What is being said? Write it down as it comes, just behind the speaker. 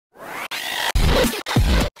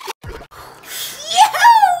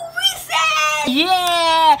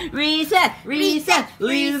reset, reset,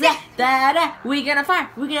 reset. Da-da. We gonna fire.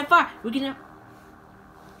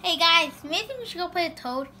 Hey guys, maybe we should go play with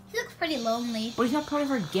Toad. He looks pretty lonely. But he's not part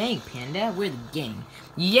of our gang, Panda. We're the gang.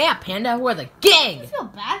 Yeah, Panda, we're the gang. I feel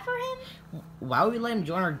bad for him. Why would we let him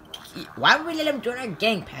join our? Why would we let him join our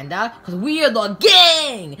gang, Panda? Because we are the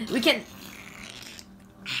gang. We can.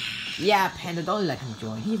 Yeah, Panda, don't let him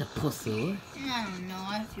join. He's a pussy. I don't know.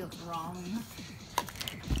 I feel wrong.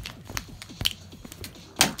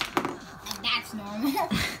 And that's normal.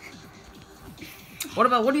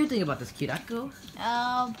 What do you think about this, Kiraku?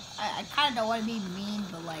 I kind of don't want to be mean,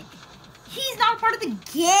 but like, he's not part of the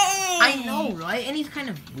gang. I know, right? And he's kind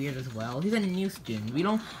of weird as well. He's a new student.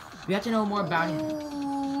 We have to know more about him.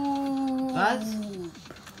 Buzz?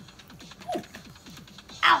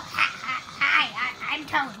 Oh, hi, I'm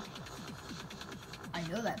Toad. I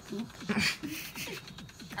know that poop.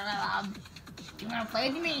 You wanna play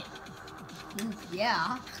with me?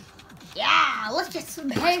 Yeah. Yeah, let's get some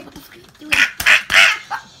hay.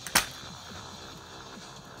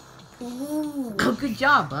 Ooh. Oh, good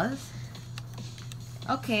job, Buzz.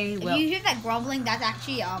 Okay, well. If you hear that grumbling, that's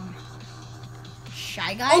actually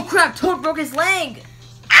Shy Guy. Oh crap! Toad broke his leg.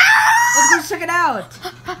 Ah! Let's go check it out.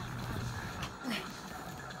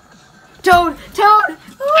 Toad!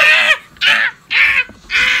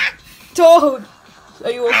 Toad!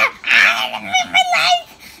 Are you okay? My leg!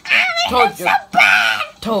 Toad, so bad!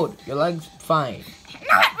 Toad, your leg's fine.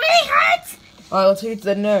 No, it really hurts! Alright, let's take it to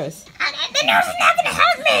the nurse. The nurse is not gonna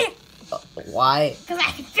help me! Why? Because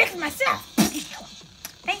I can fix it myself.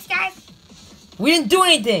 Thanks, guys. We didn't do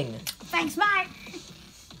anything! Thanks, bye.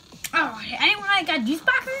 Oh, anyone got juice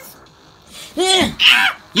boxes?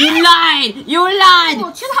 You lied! You lied!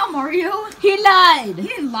 Oh, chill out, Mario. He lied! He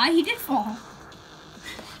didn't lie, he did fall.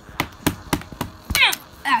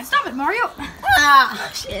 Stop it, Mario.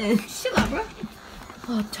 Ah, shit. Chill out, bro.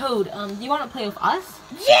 Oh, Toad, do you want to play with us?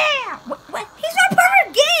 Yeah! What? He's not part of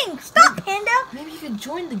our gang! Stop, Panda! Maybe you could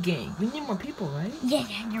join the gang. We need more people, right? Yeah,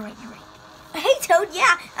 you're right. Hey, Toad,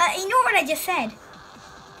 yeah. You know what I just said.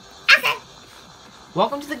 Okay.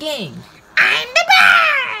 Welcome to the gang. I'm the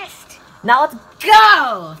best! Now let's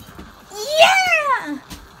go! Yeah!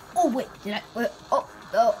 Oh, wait. Did I? Oh.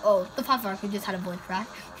 The pop could just had a voice crack.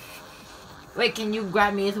 Wait, can you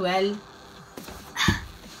grab me as well?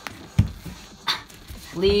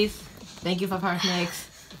 Please. Thank you for Snakes.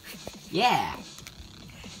 Yeah.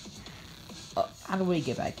 Oh, how do we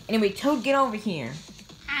get back? Anyway, Toad, get over here.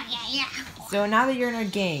 Yeah. So now that you're in our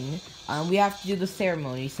gang, we have to do the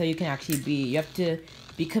ceremony so you can actually you have to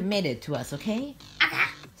be committed to us, okay? Okay.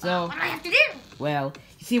 So, What do I have to do? well,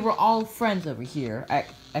 you see, we're all friends over here,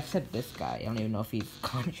 except this guy. I don't even know if he's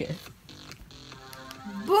conscious.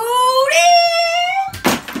 Booty!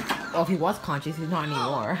 Well, if he was conscious, he's not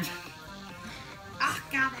anymore. Oh,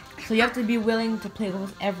 got it. So you have to be willing to play with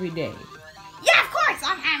us every day. Yeah, of course.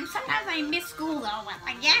 Sometimes I miss school though, but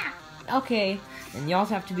like, yeah. Okay. And you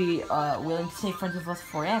also have to be willing to stay friends with us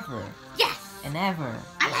forever. Yes. And ever.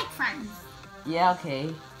 I like friends. Yeah,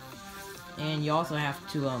 okay. And you also have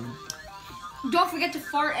to, Don't forget to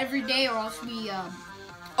fart every day or else we,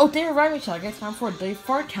 Oh, they're right, Michelle. I guess it's time for a day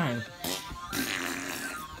fart time.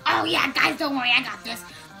 Oh, yeah, guys, don't worry. I got this.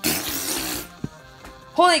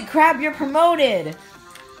 Holy crap, you're promoted!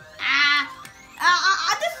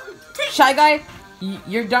 Shy Guy,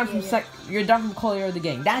 you're done from you're done from co-leader of the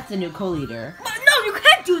gang. That's the new co-leader. No, you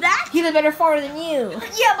can't do that. He's a better farter than you.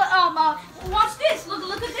 Yeah, but watch this.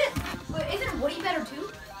 Look at this. Wait, isn't Woody better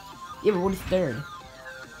too? Yeah, but what is third?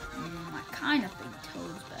 I kind of think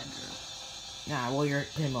Toad's better. Nah, well you're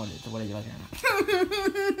promoted. So what are you looking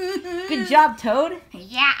at? Good job, Toad.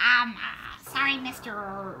 Yeah. Sorry,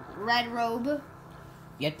 Mr. Red Robe.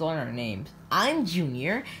 You have to learn our names. I'm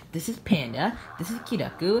Junior. This is Panda. This is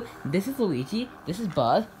Kiraku. This is Luigi. This is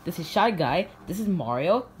Buzz. This is Shy Guy. This is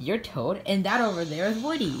Mario. You're Toad. And that over there is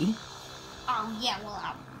Woody. Oh, yeah,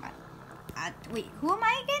 well, wait, who am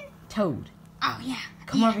I again? Toad. Oh, yeah.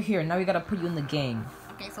 Come over here. Now we gotta put you in the gang.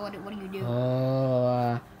 Okay, so what do you do?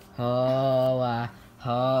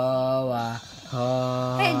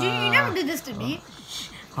 Hey, Junior, you never did this to me.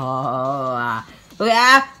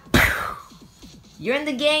 You're in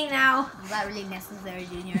the gang now. Is that really necessary,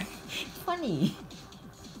 Junior? It's funny.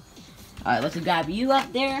 Alright, let's grab you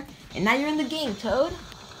up there. And now you're in the game, Toad.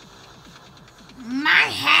 My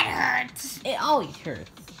head hurts. It always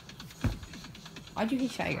hurts. Why'd you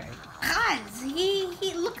hit Shy Guy? Cause he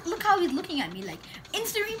look how he's looking at me like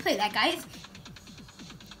instant replay that guys.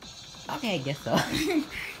 Okay, I guess so.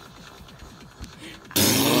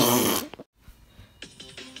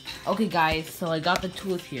 Okay, guys, so I got the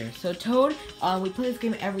tools here. So, Toad, we play this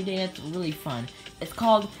game every day, and it's really fun. It's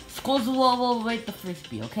called Squozzle with the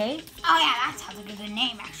Frisbee, okay? Oh yeah, that sounds like a good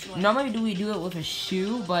name, actually. Normally, we do it with a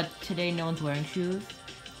shoe, but today no one's wearing shoes.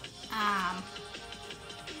 I'm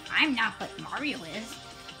not, but Mario is.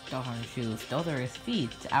 Those aren't shoes. Those are his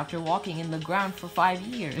feet after walking in the ground for 5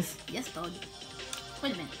 years. Yes, Toad.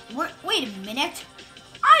 Wait a minute. Wait a minute.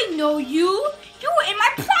 I know you. You were in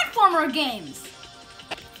my platformer games.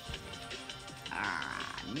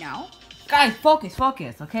 No. Guys, focus,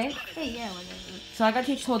 okay? Hey, yeah, whatever. So I gotta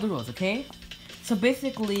teach Toad the rules, okay? So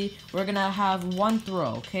basically, we're gonna have one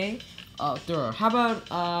throw, okay? Thrower. How about,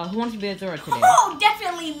 who wants to be a thrower today? Oh,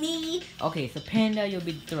 definitely me. Okay, so Panda, you'll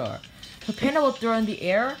be the thrower. So Panda will throw in the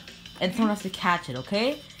air, and someone has to catch it,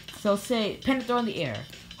 okay? So say, Panda throw in the air.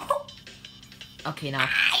 Okay, now.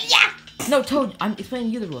 Yeah. No, Toad, I'm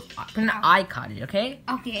explaining you the rules. Panda, I caught it, okay?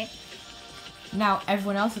 Okay. Now,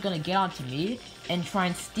 everyone else is gonna get onto me and try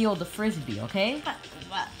and steal the Frisbee, okay? But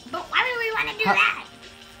why would we want to do that?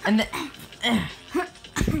 And then,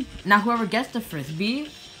 now whoever gets the Frisbee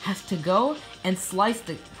has to go and slice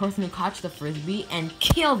the person who caught the Frisbee and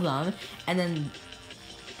kill them, and then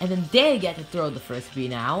they get to throw the Frisbee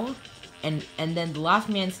now, and then the last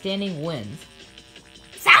man standing wins.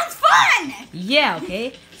 Sounds fun! Yeah,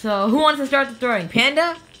 okay. So who wants to start the throwing?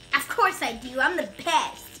 Panda? Of course I do. I'm the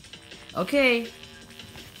best. Okay.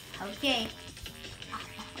 Okay. Oh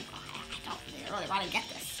my god, I don't really want to get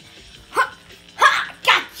this. Ha! Ha!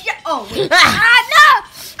 Gotcha! Oh, wait. No!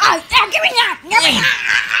 Oh, give me that! Give me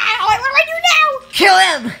that! What do I do now? Kill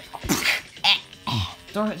him!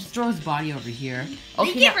 Just throw his body over here.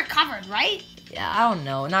 They get recovered, right? Yeah, I don't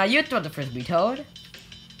know. Now you throw the Frisbee, Toad.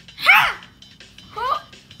 Ha! Huh?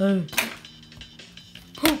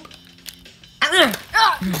 Poop.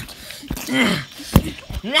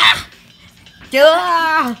 Boo!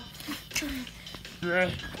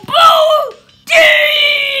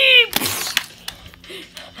 Deep!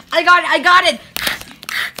 I got it!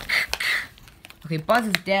 Okay, Buzz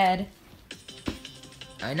is dead.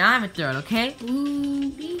 Alright, now I'm a third, okay?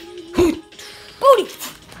 Booty!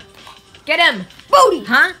 Get him! Booty!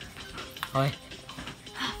 Huh? Okay.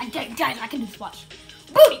 Guys, I can do this, watch.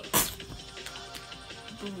 Booty!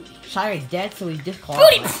 Booty. Shire is dead, so he's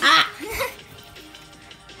disqualified. Booty! Ah!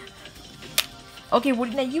 Okay,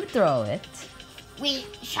 Woody, now you throw it. Wait,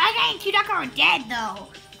 Shy Guy and Q-Duck are dead, though.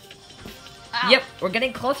 Oh. Yep, we're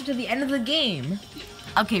getting closer to the end of the game.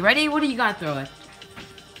 Okay, ready? Woody, you gotta throw it.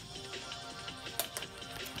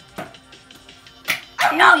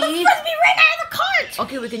 Oh no, the Frisbee ran out of the cart!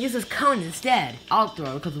 Okay, we can use this cone instead. I'll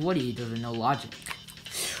throw it because Woody doesn't know logic.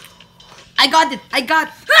 I got it! I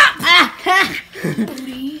got...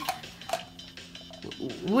 Booty.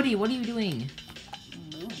 Woody, what are you doing?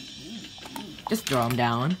 Just throw him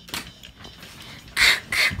down.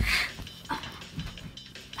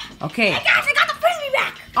 Okay. Hey guys, I got the Frisbee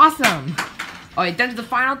back! Awesome! Alright, down to the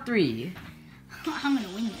final 3. I'm gonna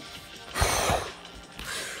win this.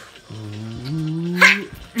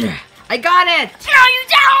 I got it! No, you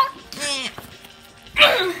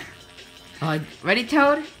don't! Ready,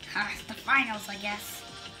 Toad? It's the finals, I guess.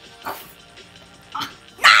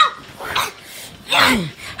 No!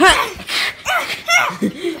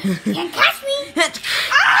 You can't catch me!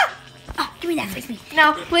 Give me that Frisbee.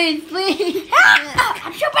 No, please, please!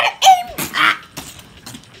 I'm sure better aim!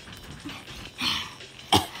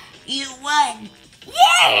 You won!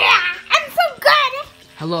 Yeah! I'm so good!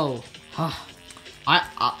 Hello.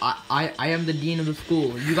 I am the dean of the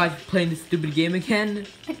school. You guys playing this stupid game again?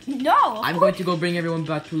 No! I'm going to go bring everyone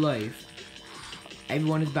back to life.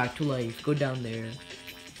 Everyone is back to life. Go down there.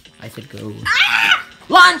 I said go. Ah!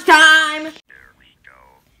 Lunchtime!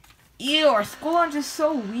 Ew, our school lunch is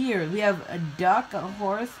so weird. We have a duck, a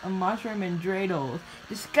horse, a mushroom, and dreidels.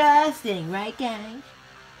 Disgusting, right, guys?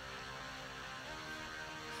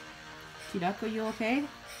 Duck, are you okay?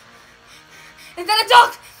 Is that a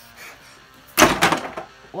dog?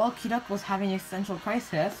 Well, Kiduk was having an existential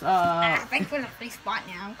crisis. Thanks for the free spot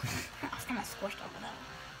now. I was kind of squished over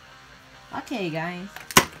there. Okay, guys.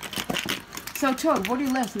 So, Toad, Woody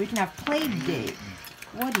left so we can have play date.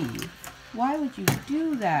 Woody, why would you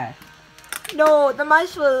do that? No, the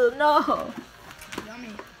mushroom, no.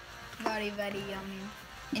 Yummy. Very, very yummy.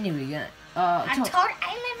 Anyway, yeah. I Toad,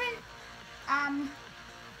 live in,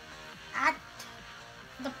 at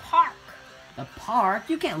the park. the park?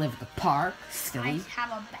 You can't live at the park, I silly.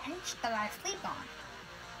 have a bench that I sleep on.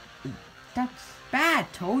 That's bad,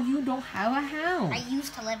 Toad. You don't have a house. I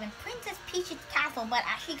used to live in Princess Peach's castle, but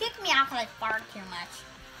she kicked me out because I farted too much.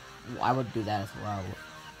 I would do that as well.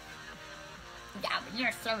 Yeah, but you're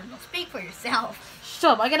a servant. Well, speak for yourself.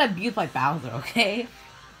 Shut up, I get abused by Bowser, okay?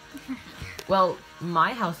 Well,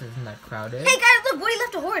 my house isn't that crowded. Hey guys, look, Woody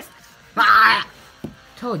left a horse. Ah!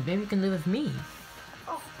 Toad, maybe you can live with me.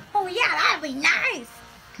 Oh yeah, that'd be nice.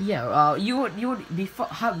 Yeah, you would be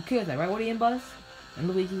how curious, right, Woody and Buzz? And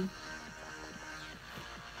Luigi?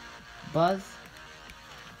 Buzz?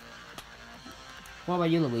 What about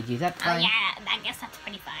you, Luigi? Is that Oh fine? yeah, I guess that's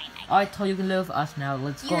pretty fine. I told you can live with us now.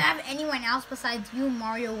 Let's Do go. you have anyone else besides you,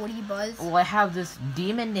 Mario, Woody, Buzz? Well, I have this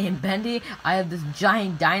demon named Bendy. I have this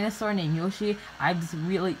giant dinosaur named Yoshi. I have this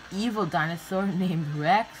really evil dinosaur named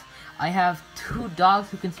Rex. I have 2 dogs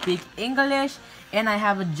who can speak English. And I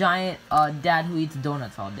have a giant dad who eats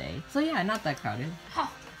donuts all day. So yeah, not that crowded.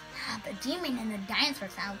 Oh, the demon and the dinosaur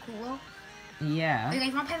sound cool. Yeah. Oh, you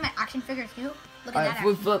guys want to play my action figures too? Look at that.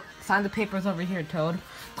 Look, sign the papers over here, Toad.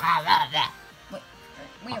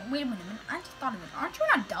 Wait a minute. I just thought of it. Aren't you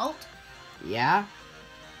an adult? Yeah.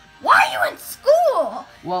 Why are you in school?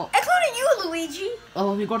 Well, Including you, Luigi.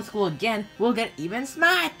 if we go to school again, we'll get even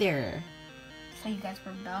smarter. So you guys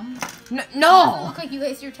were dumb? No! It doesn't look like you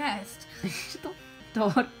aced your test. Shut up,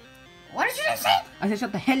 Toad. What did you just say? I said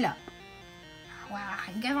shut the hell up. Wow,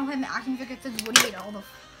 you guys want to play my action figures since Woody ate all the...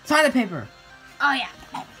 Sign the paper. Oh yeah.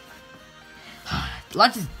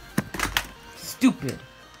 Lunch is stupid.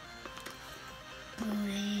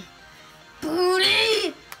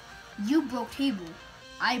 Booty! You broke table.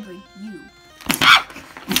 I break you.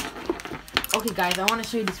 Okay, guys, I want to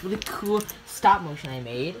show you this really cool stop motion I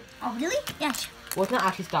made. Oh really? Yeah. Well, it's not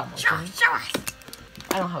actually stop motion. Show us.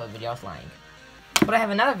 I don't have a video, I was lying. But I have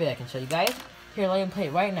another video I can show you guys. Here, let me play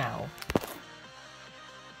it right now.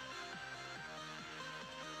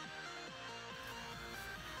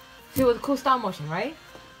 See, it was a cool stop motion, right?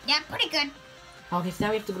 Yeah, pretty good. Okay, so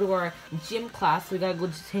now we have to go to our gym class. So we gotta go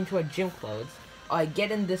change to our gym clothes. Alright,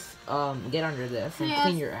 get in this, get under this and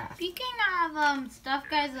clean your ass. Speaking of stuff,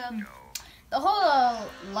 guys, the whole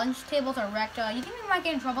lunch tables are wrecked. You think we might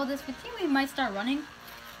get in trouble with this? We think we might start running.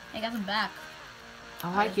 I got them back. Oh,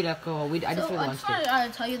 hi, Kirako. I just So for I lunch. just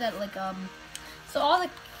wanted to tell you that, like, so all the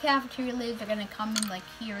cafeteria lids are gonna come in, like,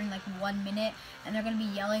 here in, like, 1 minute, and they're gonna be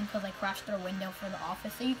yelling because I crashed their window for the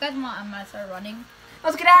office. So you guys want, I'm gonna start running.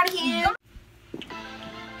 Let's get out of here.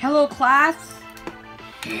 Hello, class.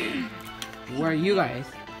 Where are you guys?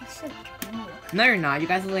 No, you're not. You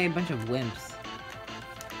guys are like a bunch of wimps.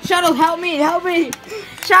 Shadow, help me! Help me!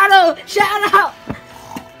 Shadow! Shadow!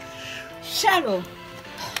 Shadow!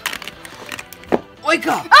 Wake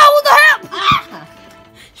up! Oh, what the hell? Ah!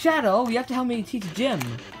 Shadow, you have to help me teach gym.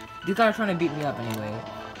 These guys are trying to beat me up anyway.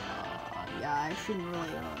 Yeah, I shouldn't really,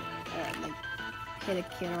 like, hit a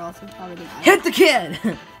kid or else I'm probably gonna... Hit the kid!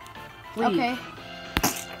 Please. Okay.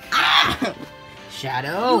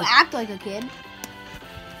 Shadow! You act like a kid.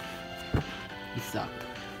 You suck.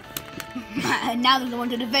 Now there's no one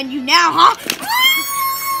to defend you now, huh?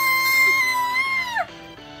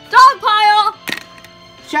 Dog pile!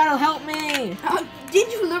 Shadow, help me!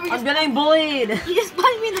 Didn't you literally I'm getting bullied! You just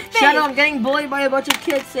punched me in the face! Shadow, I'm getting bullied by a bunch of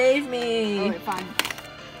kids. Save me! Alright, fine.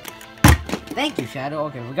 Thank you, Shadow.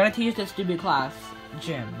 Okay, we gotta teach this stupid class,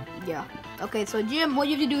 gym. Yeah. Okay, so Jim, what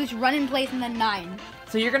you have to do is run in place and then 9.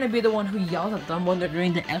 So you're gonna be the one who yells at them when they're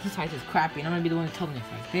doing the exercise is crappy, and I'm gonna be the one who tells them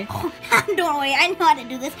the exercise, okay? Don't worry, I know how to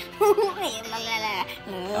do this. Alright,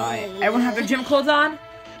 everyone have their gym clothes on?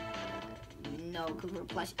 No, because we're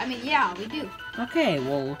plush. I mean, yeah, we do. Okay,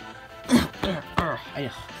 well...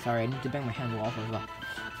 sorry, I need to bang my hand off as well.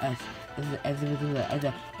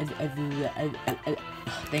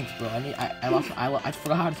 Thanks, bro. I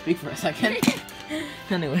forgot how to speak for a second.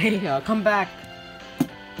 Anyway, come back.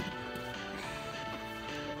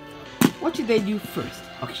 What should they do first?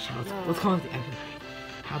 Okay, let's call it the exercise.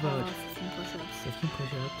 How about 15 push-ups. 15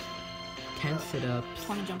 push-ups, 10 sit-ups,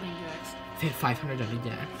 20 jumping jacks. 500 jumping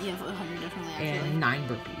jacks, Yeah, 100 definitely, actually. and 9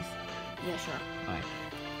 burpees. Yeah, sure. Alright.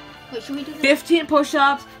 Wait, should we do this? 15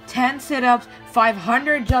 push-ups, 10 sit-ups,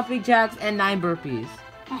 500 jumping jacks, and 9 burpees.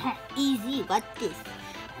 Easy, got this.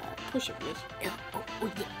 Push-up list.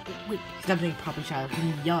 Wait. He's not being proper child. Can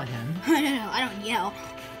you yell at him? No, I don't yell.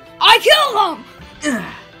 I kill him!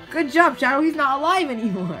 Good job, Shadow. He's not alive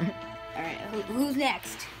anymore. Alright, who's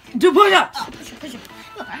next? Do push-ups! Oh, push up.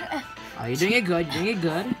 Look, Oh, you're doing it good. You're doing it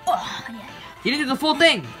good. oh, yeah. You didn't do the full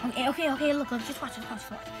thing. Okay, look, just watch.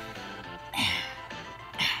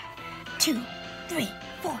 2, 3,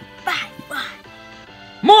 4, 5.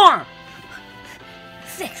 More!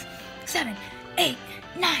 6, 7, 8,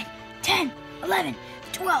 9, 10, 11,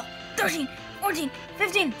 12, 13, 14,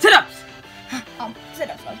 15. Sit-ups!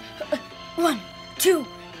 Sit-ups. 1, 2,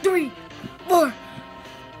 3, 4,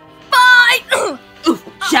 5. Oof,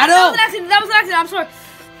 Shadow! That was an accident. That was an accident. I'm sorry.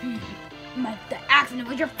 The accident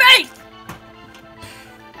was your face.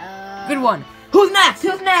 Good one. Who's next?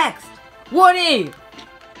 Who's next? Woody!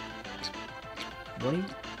 Woody?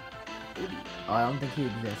 Oh, I don't think he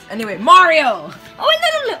exists. Anyway, Mario! Oh, wait,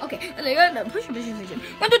 no. Okay, push. 1,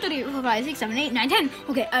 2, 3, 4, 5, 6, 7, 8, 9, 10.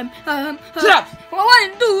 Okay, Shut up!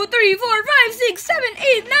 1, 2, 3, 4, 5, 6, 7,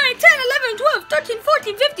 8, 9, 10, 11, 12, 13,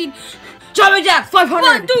 14, 15. Jumping Jacks, 500!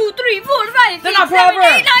 1, 2, 3, 4, 5, 6, They're not 7, 8, 9,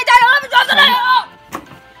 forever. 10, 11, 12, 13.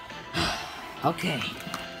 Okay.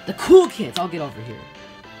 The cool kids. I'll get over here.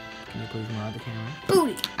 Can you please move out the camera?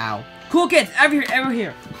 Booty. Ow. Cool kids, over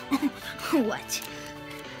here. What?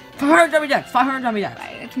 500 jumping jacks, 500 jumping jacks.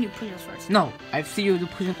 Alright, can you push-ups first? No, I've seen you do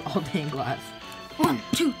push-ups all day in class. 1,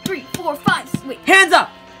 2, 3, 4, 5. Wait. Hands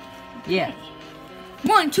up! Yeah.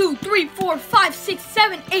 1, 2, 3, 4, 5, 6,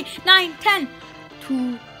 7, 8, 9, 10.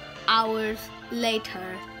 2 hours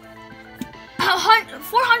later.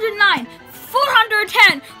 409,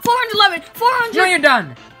 410, 411, 400. No, you're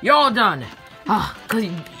done. You're all done. Ah, cause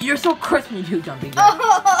you're so crisp when you do jumping jacks.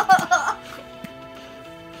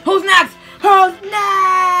 Who's next? Who's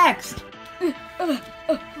next?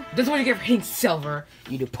 This is what you get for hitting silver.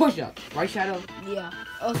 You do push-ups, right, Shadow? Yeah.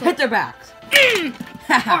 Also, Hit their backs.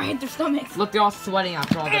 or hit their stomachs. Look, they're all sweating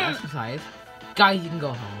after all the exercise. Guys, you can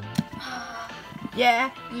go home.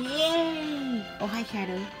 Yeah. Yay. Oh, hi,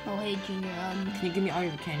 Shadow. Oh, hey, Junior. Can you give me all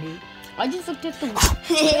your candy? I just looked at the.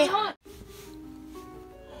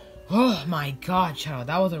 Oh my God, Shadow.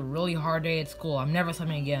 That was a really hard day at school. I'm never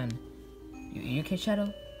sleeping again. You okay,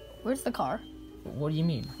 Shadow? Where's the car? What do you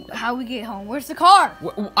mean? How we get home? Where's the car?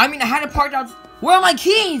 I mean, I had it parked out. Where are my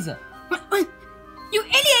keys? You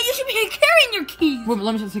idiot! You should be carrying your keys. Wait,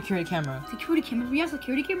 let me check the security camera. Security cameras? We have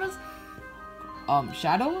security cameras?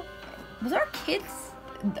 Shadow? Was our kids?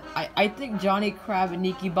 I think Johnny Crab and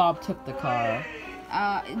Nikki Bob took the car.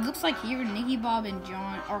 It looks like here, Nicky, Bob, and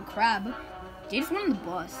John, or Crab. They just went on the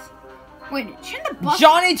bus. Wait, shouldn't the bus...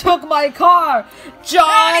 Johnny took my car!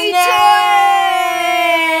 Johnny!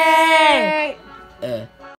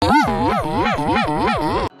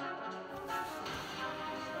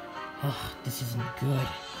 This isn't good.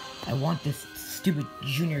 I want this stupid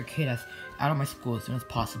junior kid out of my school as soon as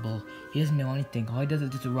possible. He doesn't know anything. All he does is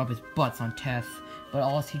just rub his butts on tests. But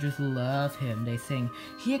all teachers love him. They sing,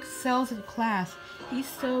 he excels in class. He's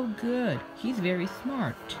so good. He's very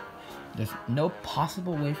smart. There's no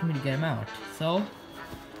possible way for me to get him out. So,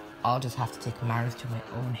 I'll just have to take matters to my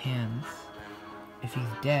own hands. If he's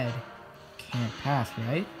dead, can't pass,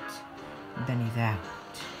 right? Then he's out.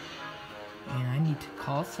 And I need to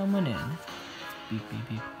call someone in. Beep, beep,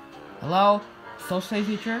 beep. Hello? Social studies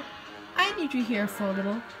teacher? I need you here for a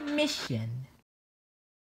little mission.